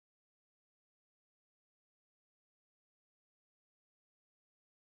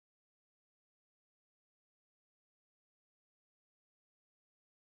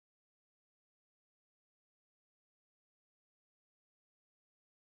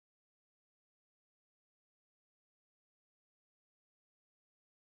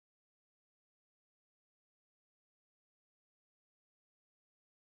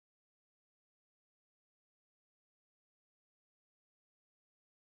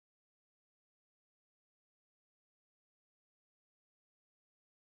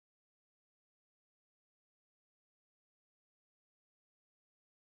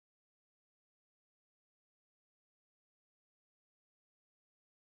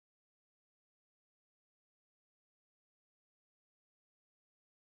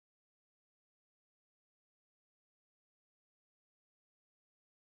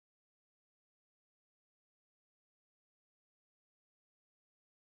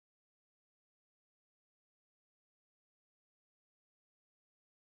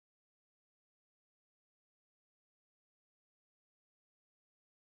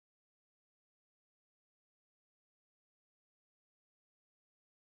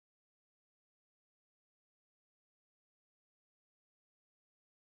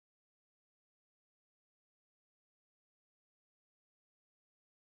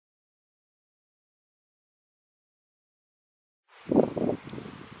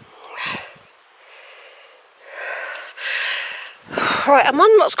Right, I'm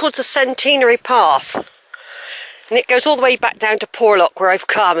on what's called the Centenary path, and it goes all the way back down to Porlock where I've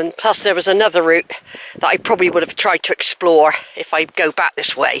come, and plus there was another route that I probably would have tried to explore if I go back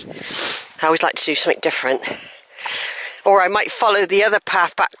this way. I always like to do something different. Or I might follow the other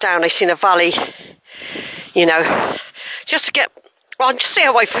path back down. I've seen a valley, you know, just to get, well, just see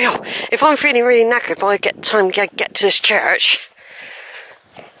how I feel. If I'm feeling really knackered by get time to get to this church,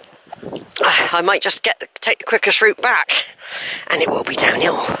 I might just take the quickest route back, and it will be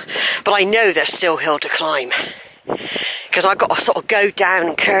downhill. But I know there's still hill to climb, because I've got to sort of go down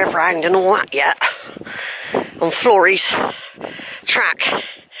and curve round and all that yet on Flora's track.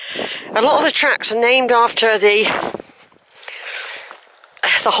 A lot of the tracks are named after the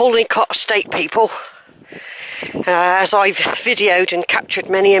Hollycott estate people, as I've videoed and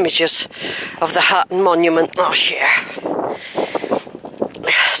captured many images of the hut and monument last year.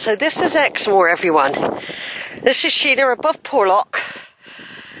 So this is Exmoor, everyone. This is Sheila above Porlock.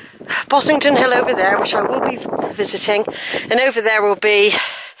 Bossington Hill over there, which I will be visiting, and over there will be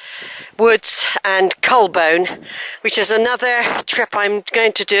Woods and Culbone, which is another trip I'm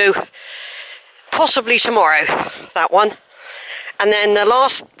going to do possibly tomorrow, that one. And then the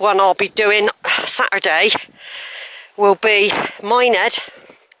last one I'll be doing Saturday will be Minehead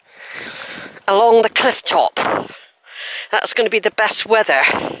along the cliff top. That's going to be the best weather,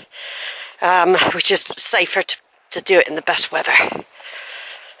 which is safer to do it in the best weather.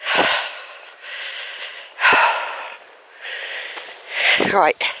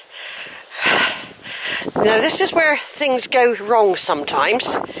 Right. Now this is where things go wrong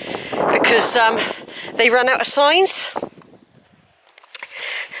sometimes, because they run out of signs.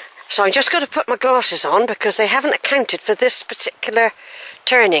 So I'm just going to put my glasses on because they haven't accounted for this particular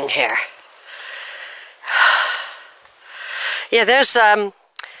turning here. Yeah, there's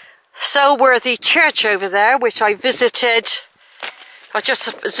Selworthy Church over there, which I visited. I'll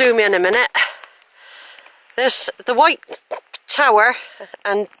just zoom in a minute. There's the White Tower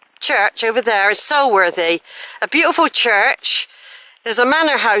and church over there is Selworthy. A beautiful church. There's a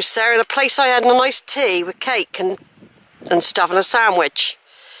manor house there and a place I had a nice tea with cake and stuff and a sandwich.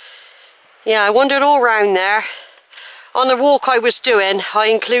 Yeah, I wandered all round there. On the walk I was doing, I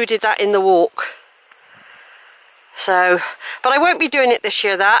included that in the walk. So, but I won't be doing it this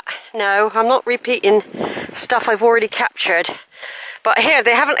year, that. No, I'm not repeating stuff I've already captured. But here,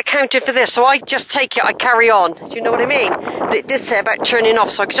 they haven't accounted for this, so I just take it, I carry on. Do you know what I mean? But it did say about turning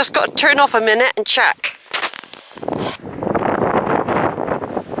off, so I just got to turn off a minute and check.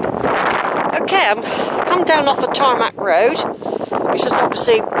 Okay, I've come down off a tarmac road, which is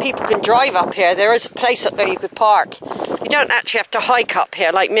obviously, people can drive up here. There is a place up there you could park. You don't actually have to hike up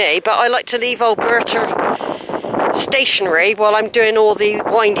here like me, but I like to leave old Bertha stationary while I'm doing all the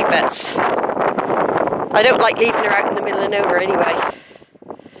windy bits. I don't like leaving her out in the middle of nowhere anyway.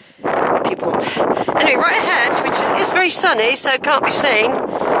 Anyway, right ahead, which is very sunny, so it can't be seen,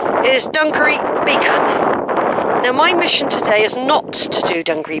 is Dunkery Beacon. Now, my mission today is not to do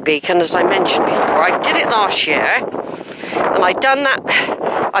Dunkery Beacon, as I mentioned before. I did it last year, and I'd done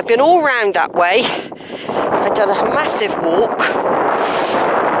that. I've been all round that way. I'd done a massive walk.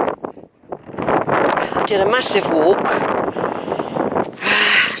 I did a massive walk.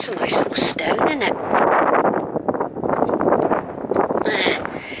 That's a nice little stone, isn't it?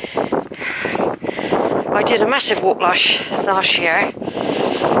 I did a massive walk last year.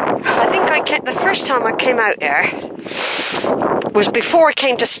 I think the first time I came out there was before I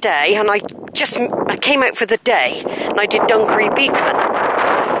came to stay, and I came out for the day, and I did Dunkery Beacon,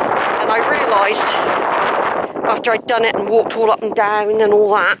 and I realised after I'd done it and walked all up and down and all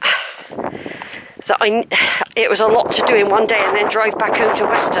that it was a lot to do in one day and then drive back home to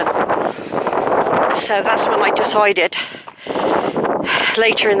Weston. So that's when I decided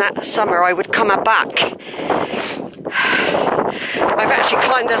later in that summer I would come back. I've actually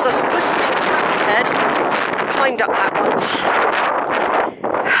climbed, there's a glistening track ahead, climbed up that once,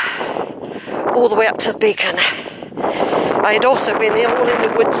 all the way up to the beacon. I had also been all in the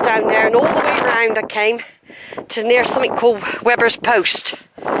woods down there, and all the way round I came to near something called Webber's Post.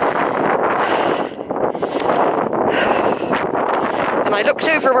 And I looked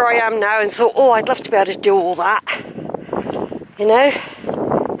over where I am now and thought, oh, I'd love to be able to do all that, you know.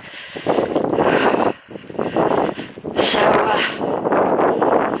 So,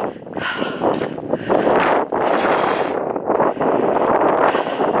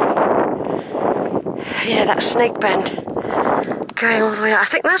 yeah, that snake bend going all the way out. I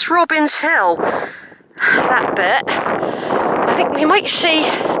think that's Robin's Hill, that bit. I think we might see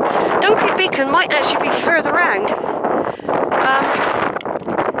Dunkery Beacon might actually be further round.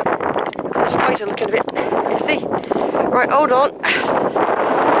 The skies are looking a bit iffy. Right, hold on.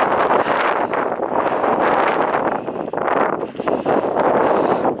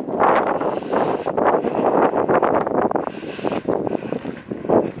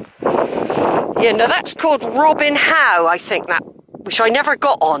 Yeah, no, that's called Robin Howe, I think, that, which I never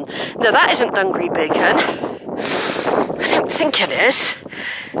got on. No, that isn't Dungaree Beacon. I don't think it is,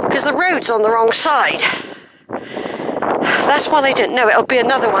 because the road's on the wrong side. That's one I didn't know. It'll be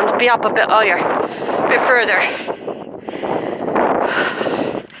another one. It'll be up a bit higher, a bit further.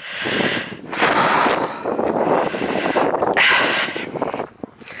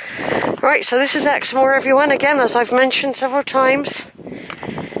 Right, so this is Exmoor, everyone, again, as I've mentioned several times.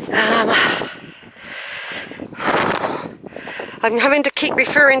 I'm having to keep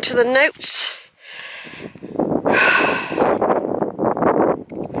referring to the notes.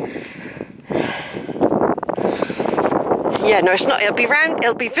 Yeah, no, it's not.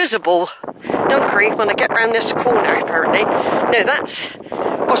 It'll be visible, Dungaree, when I get round this corner, apparently. No, that's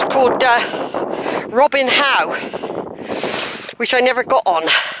what's called Robin Howe, which I never got on.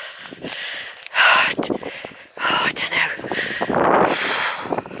 I don't know.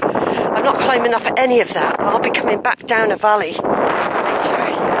 I'm not climbing up at any of that, but I'll be coming back down a valley later.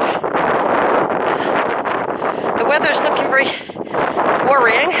 Yeah. The weather's looking very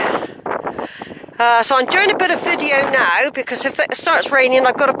worrying. So I'm doing a bit of video now, because if it starts raining,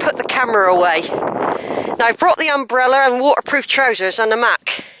 I've got to put the camera away. Now, I've brought the umbrella and waterproof trousers and a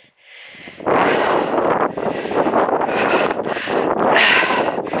Mac.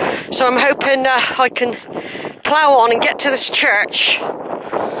 So I'm hoping I can plough on and get to this church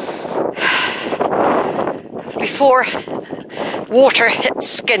before water hits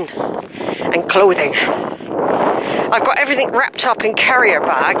skin and clothing. I've got everything wrapped up in carrier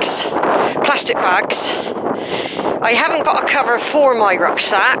bags, plastic bags. I haven't got a cover for my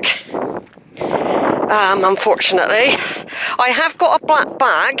rucksack, unfortunately. I have got a black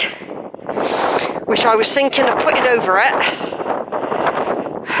bag, which I was thinking of putting over it,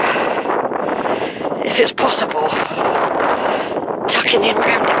 if it's possible, tucking in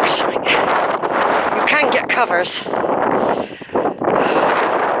round it or something. You can get covers.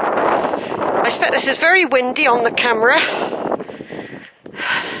 I expect this is very windy on the camera.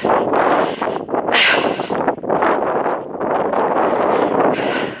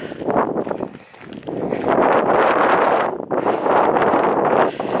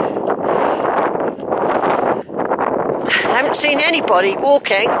 I haven't seen anybody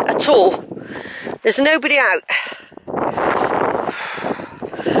walking at all. There's nobody out.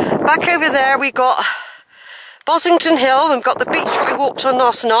 Back over there we got Bosington Hill. We've got the beach that I walked on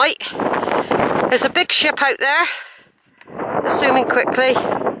last night. There's a big ship out there. Just zooming quickly.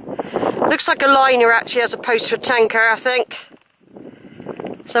 Looks like a liner actually, as opposed to a tanker, I think.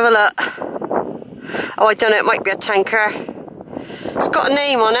 Let's have a look. Oh, I don't know, it might be a tanker. It's got a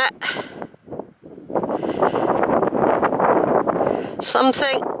name on it.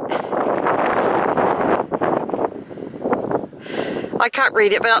 Something. I can't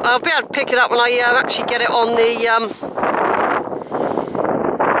read it, but I'll be able to pick it up when I actually get it on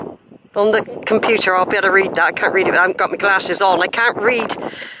the computer. I'll be able to read that. I can't read it, but I haven't got my glasses on. I can't read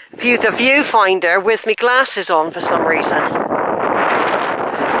the viewfinder with my glasses on for some reason.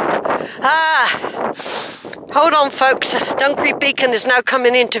 Hold on, folks. Dungaree Beacon is now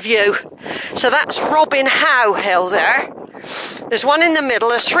coming into view. So that's Robin Howe Hill there. There's one in the middle.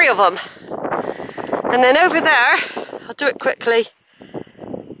 There's three of them. And then over there, I'll do it quickly.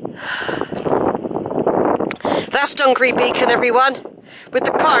 That's Dungaree Beacon, everyone, with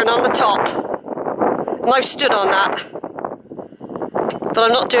the cairn on the top. And I've stood on that, but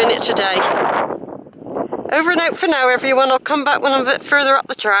I'm not doing it today. Over and out for now, everyone. I'll come back when I'm a bit further up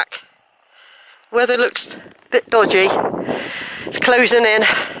the track. Weather looks a bit dodgy. It's closing in.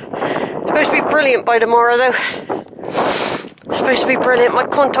 It's supposed to be brilliant by tomorrow, though. It's supposed to be brilliant. My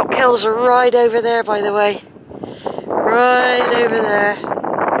Quantock Hills are right over there, by the way. Right over there.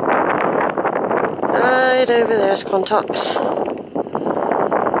 Right over there's Quantocks.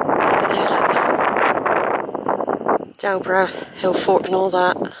 Over there, look. Dalborough, Hillfort and all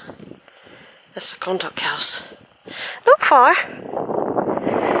that. That's the Quantock House. Not far.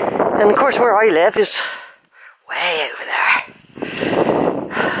 And of course where I live is way over there.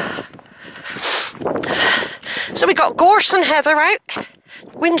 So we got gorse and heather out.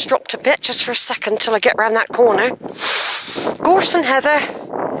 Wind's dropped a bit just for a second till I get round that corner. Gorse and heather.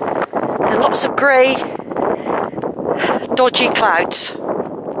 And lots of grey, dodgy clouds.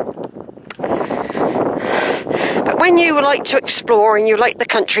 But when you like to explore and you like the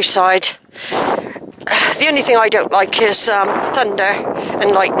countryside, the only thing I don't like is thunder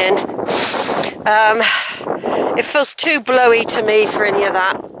and lightning. It feels too blowy to me for any of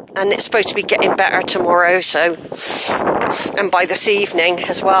that, and it's supposed to be getting better tomorrow, so, and by this evening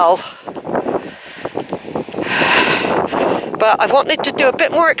as well. But I wanted to do a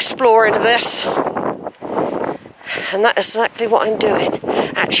bit more exploring of this. And that's exactly what I'm doing.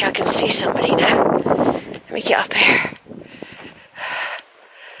 Actually, I can see somebody now. Let me get up here.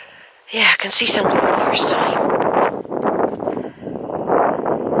 Yeah, I can see somebody for the first time.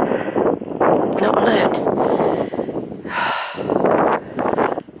 Not alone.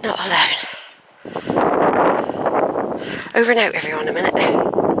 Not alone. Over and out, everyone, a minute.